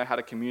don't even know how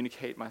to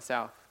communicate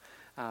myself.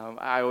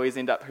 I always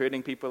end up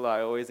hurting people.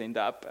 I always end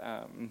up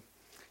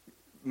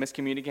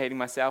miscommunicating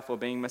myself or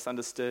being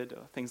misunderstood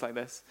or things like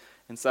this.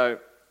 And so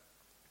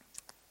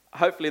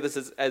hopefully this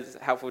is as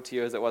helpful to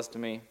you as it was to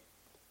me.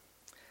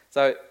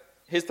 So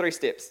here's 3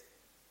 steps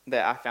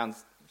that I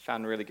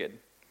found really good.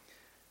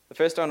 The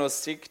first one was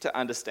seek to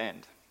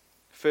understand.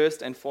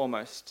 First and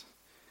foremost,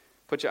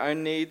 put your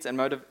own needs and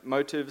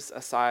motives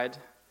aside.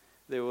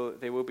 There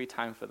will be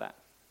time for that.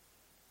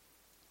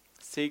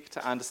 Seek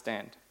to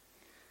understand.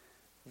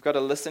 We've got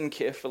to listen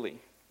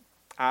carefully.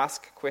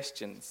 Ask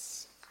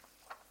questions.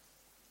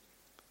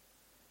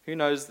 Who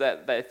knows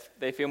that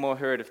they feel more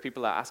heard if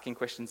people are asking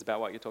questions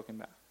about what you're talking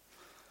about?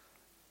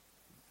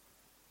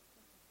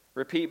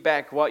 Repeat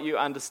back what you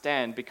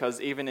understand, because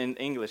even in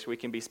English we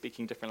can be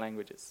speaking different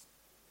languages.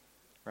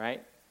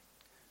 Right?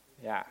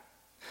 Yeah.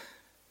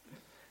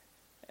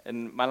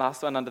 And my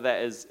last one under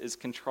that is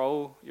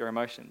control your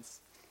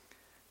emotions.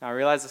 Now I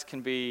realize this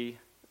can be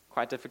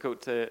quite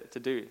difficult to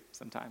do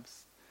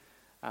sometimes.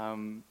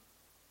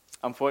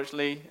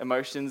 Unfortunately,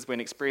 emotions,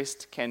 when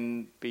expressed,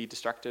 can be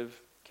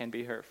destructive, can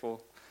be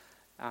hurtful,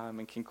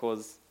 and can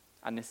cause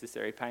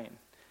unnecessary pain.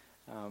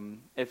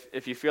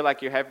 If you feel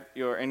like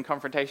you're in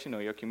confrontation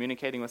or you're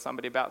communicating with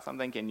somebody about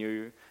something and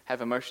you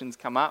have emotions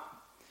come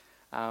up,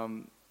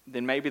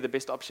 then maybe the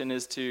best option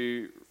is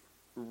to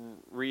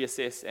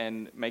reassess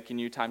and make a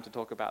new time to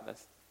talk about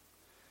this.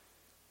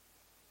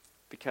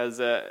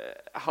 Because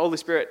Holy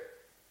Spirit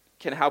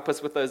can help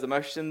us with those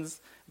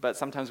emotions, but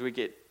sometimes we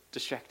get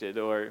distracted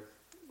or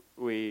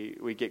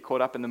we get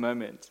caught up in the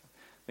moment,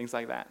 things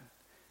like that.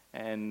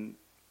 And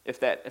if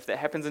that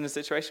happens in a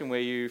situation where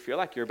you feel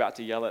like you're about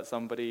to yell at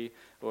somebody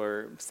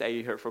or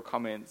say hurtful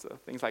comments or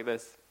things like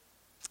this,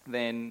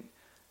 then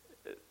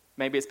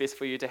maybe it's best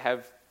for you to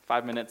have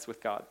 5 minutes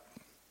with God,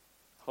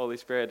 Holy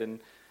Spirit,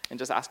 and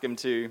just ask him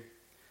to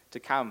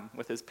come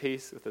with his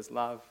peace, with his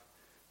love,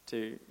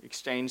 to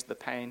exchange the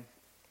pain.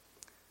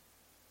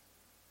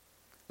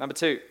 Number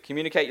 2,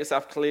 communicate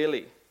yourself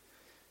clearly.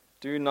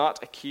 Do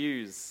not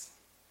accuse.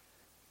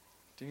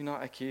 Do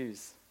not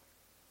accuse.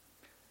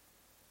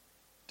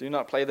 Do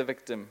not play the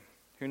victim.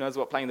 Who knows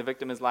what playing the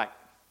victim is like?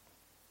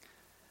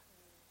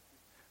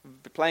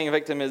 Playing a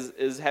victim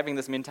is having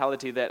this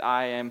mentality that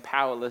I am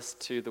powerless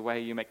to the way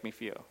you make me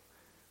feel.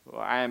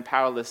 Or I am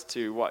powerless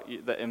to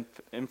the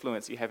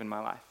influence you have in my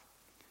life.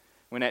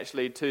 When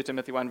actually 2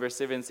 Timothy 1 verse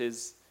 7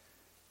 says,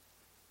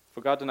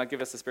 "For God did not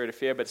give us a spirit of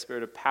fear, but a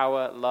spirit of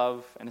power,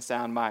 love, and a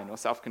sound mind," or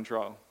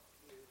self-control.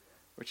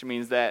 Which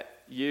means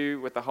that you,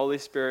 with the Holy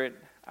Spirit,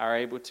 are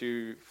able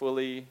to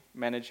fully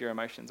manage your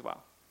emotions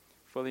well.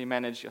 Fully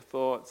manage your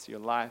thoughts, your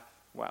life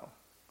well.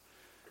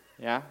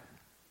 Yeah?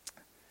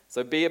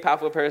 So be a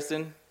powerful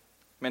person.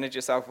 Manage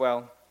yourself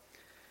well.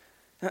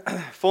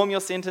 Form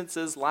your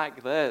sentences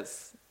like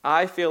this.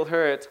 I feel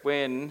hurt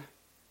when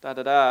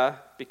da-da-da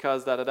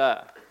because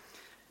da-da-da.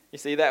 You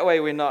see, that way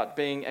we're not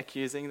being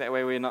accusing. That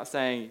way we're not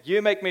saying,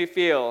 you make me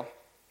feel,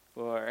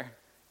 or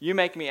you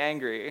make me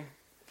angry.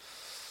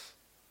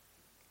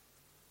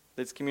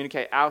 Let's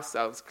communicate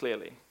ourselves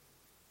clearly.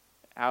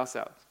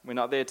 Ourselves. We're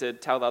not there to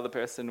tell the other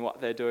person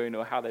what they're doing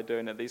or how they're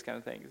doing it, these kind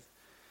of things.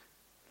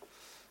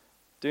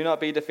 Do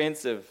not be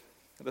defensive.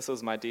 This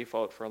was my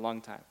default for a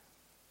long time.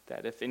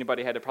 That if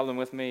anybody had a problem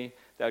with me,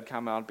 they would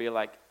come out and be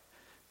like,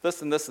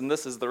 this and this and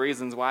this is the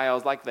reasons why I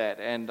was like that,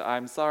 and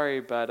I'm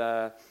sorry,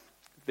 but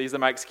these are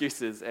my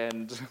excuses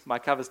and my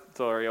cover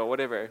story or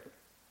whatever.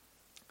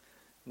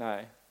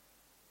 No.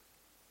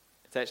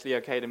 It's actually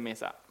okay to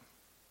mess up.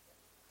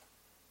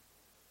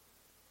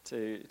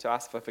 To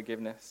ask for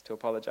forgiveness, to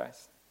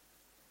apologize.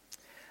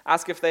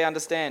 Ask if they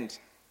understand.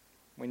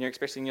 When you're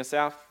expressing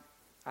yourself,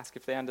 ask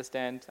if they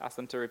understand. Ask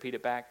them to repeat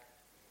it back,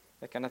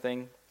 that kind of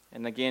thing.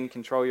 And again,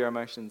 control your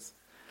emotions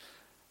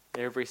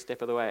every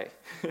step of the way.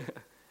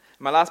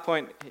 My last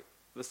point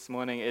this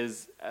morning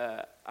is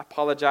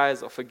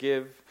apologize or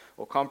forgive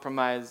or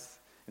compromise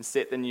and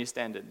set the new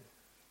standard.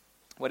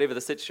 Whatever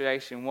the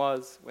situation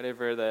was,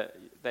 whatever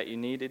that you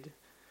needed,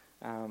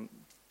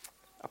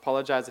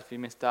 apologize if you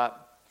messed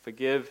up.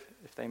 Forgive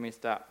if they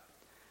messed up.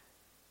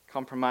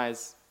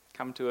 Compromise,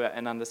 come to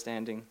an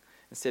understanding,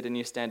 and set a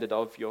new standard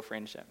of your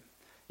friendship.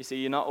 You see,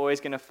 you're not always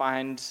going to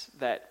find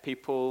that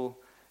people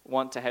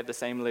want to have the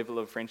same level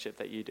of friendship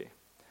that you do.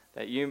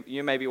 That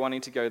you may be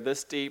wanting to go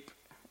this deep,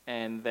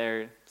 and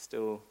they're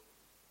still,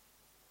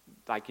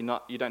 like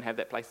you don't have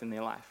that place in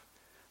their life.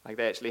 Like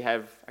they actually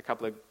have a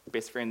couple of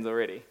best friends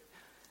already.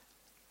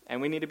 And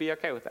we need to be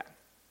okay with that.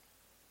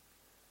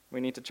 We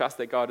need to trust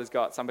that God has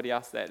got somebody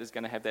else that is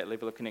going to have that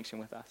level of connection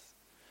with us.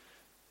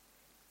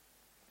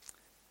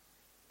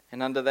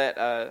 And under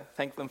that,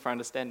 thank them for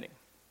understanding.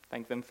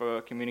 Thank them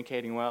for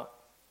communicating well.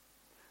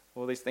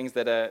 All these things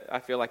that I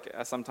feel like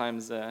are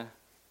sometimes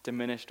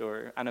diminished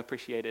or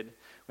unappreciated,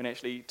 when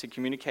actually to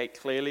communicate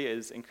clearly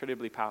is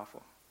incredibly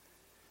powerful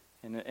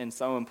and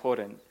so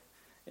important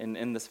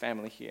in this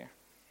family here.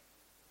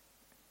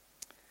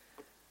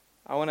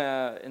 I want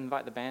to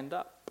invite the band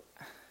up.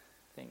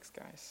 Thanks,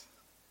 guys.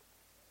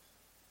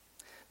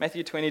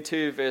 Matthew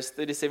 22, verse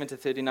 37 to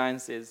 39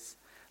 says,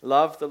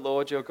 "Love the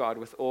Lord your God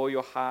with all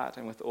your heart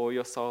and with all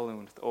your soul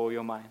and with all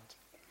your mind.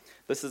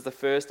 This is the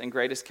first and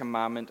greatest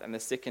commandment, and the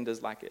second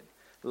is like it.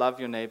 Love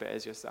your neighbor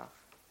as yourself."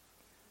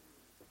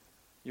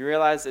 You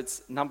realize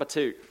it's number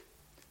 2,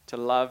 to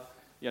love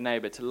your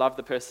neighbor, to love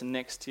the person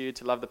next to you,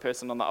 to love the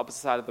person on the opposite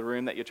side of the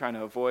room that you're trying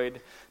to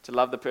avoid, to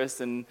love the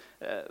person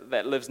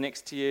that lives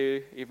next to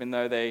you, even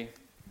though they,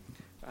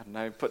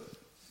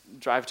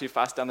 drive too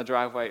fast down the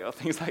driveway or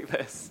things like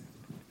this.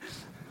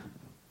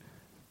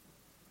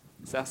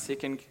 It's our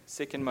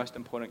second most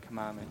important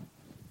commandment.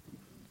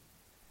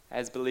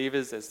 As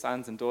believers, as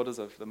sons and daughters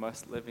of the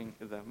Most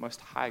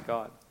High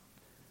God,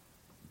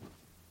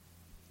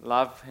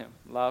 love Him,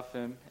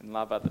 and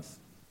love others.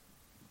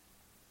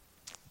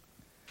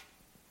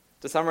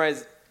 To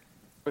summarize,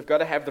 we've got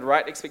to have the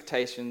right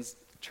expectations.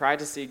 Try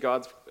to see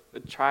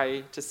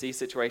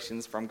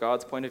situations from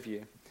God's point of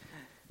view.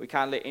 We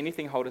can't let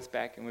anything hold us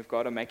back, and we've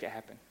got to make it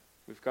happen.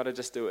 We've got to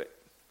just do it,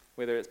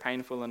 whether it's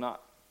painful or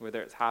not,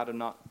 whether it's hard or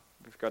not.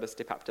 We've got to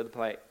step up to the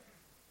plate.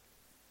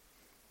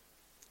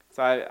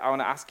 So I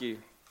want to ask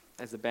you,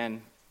 as the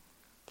band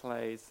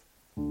plays,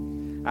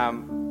 why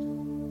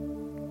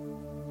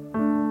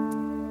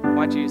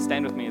don't you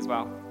stand with me as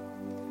well?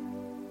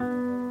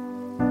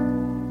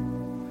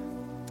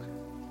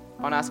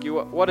 I want to ask you,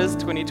 what is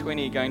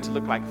 2020 going to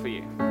look like for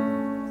you?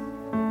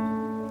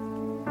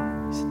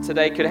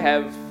 Today could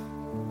have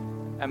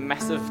a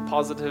massive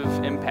positive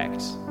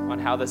impact on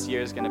how this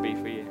year is going to be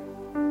for you.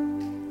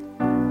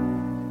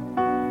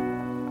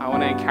 I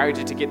want to encourage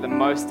you to get the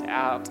most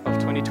out of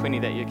 2020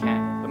 that you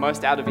can, the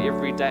most out of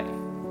every day.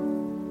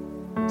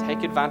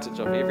 Take advantage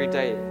of every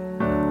day.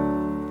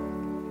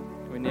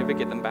 We never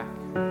get them back.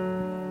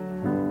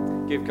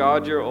 Give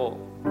God your all.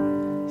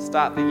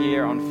 Start the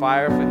year on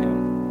fire for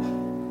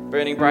Him,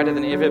 burning brighter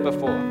than ever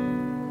before.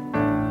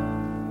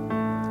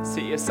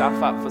 Set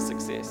yourself up for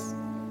success.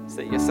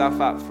 Set yourself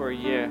up for a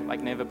year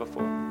like never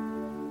before.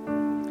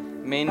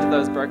 Mend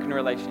those broken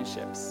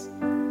relationships.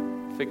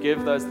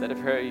 Forgive those that have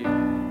hurt you,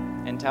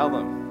 and tell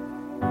them.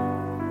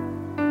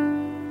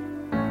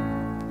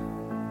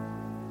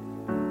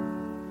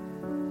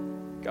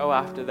 go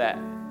after that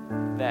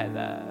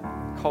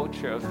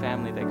culture of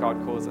family that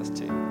God calls us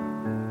to.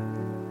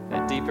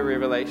 That deeper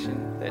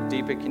revelation, that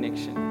deeper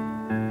connection.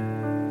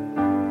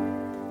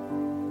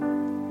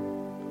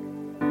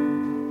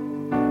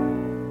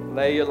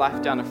 Lay your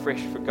life down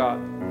afresh for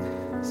God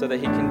so that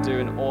He can do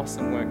an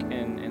awesome work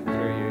in and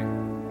through you.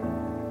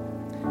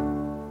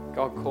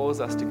 God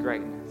calls us to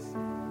greatness.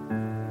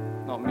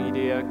 Not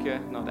mediocre,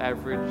 not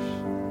average.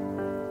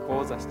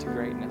 Calls us to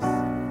greatness.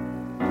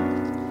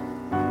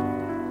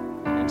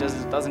 And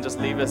doesn't just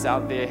leave us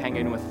out there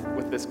hanging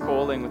with this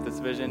calling, with this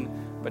vision,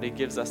 but He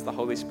gives us the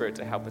Holy Spirit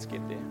to help us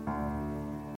get there.